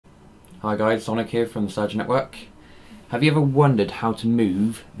Hi guys, Sonic here from the Surgeon Network. Have you ever wondered how to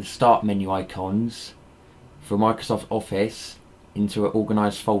move the start menu icons for Microsoft Office into an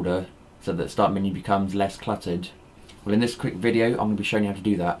organised folder so that the start menu becomes less cluttered? Well, in this quick video I'm going to be showing you how to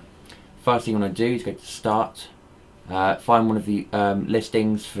do that. First thing you want to do is go to Start, find one of the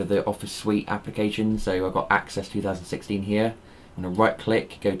listings for the Office Suite applications. So I've got Access 2016 here. I'm going to right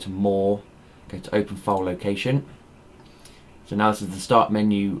click, go to More, go to Open File Location. So now this is the start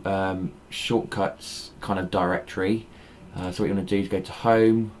menu shortcuts kind of directory. So what you want to do is go to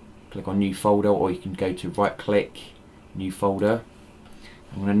Home, click on New Folder, or you can go to right click, New Folder.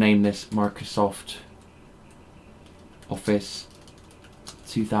 I'm going to name this Microsoft Office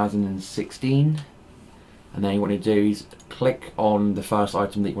 2016. And then what you want to do is click on the first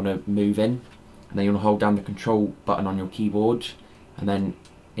item that you want to move in. And then you want to hold down the Control button on your keyboard and then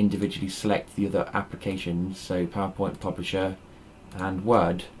individually select the other applications, so PowerPoint, Publisher and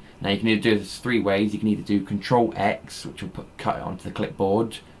Word. Now you can either do this three ways. You can either do Control X, which will cut it onto the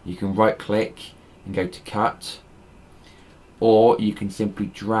clipboard. You can right click and go to Cut, or you can simply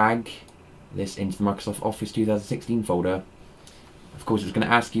drag this into the Microsoft Office 2016 folder. Of course it's going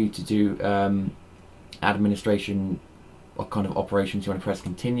to ask you to do administration, what kind of operations you want to press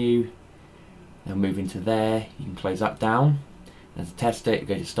continue. Then move into there, you can close that down. And to test it, you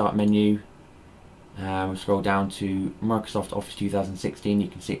go to Start Menu, we'll scroll down to Microsoft Office 2016, you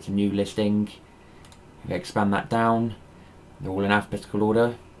can see it's a new listing. You expand that down, they're all in alphabetical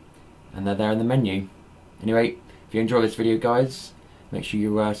order, and they're there in the menu. Anyway, if you enjoy this video guys, make sure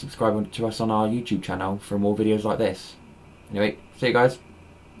you subscribe to us on our YouTube channel for more videos like this. Anyway, see you guys.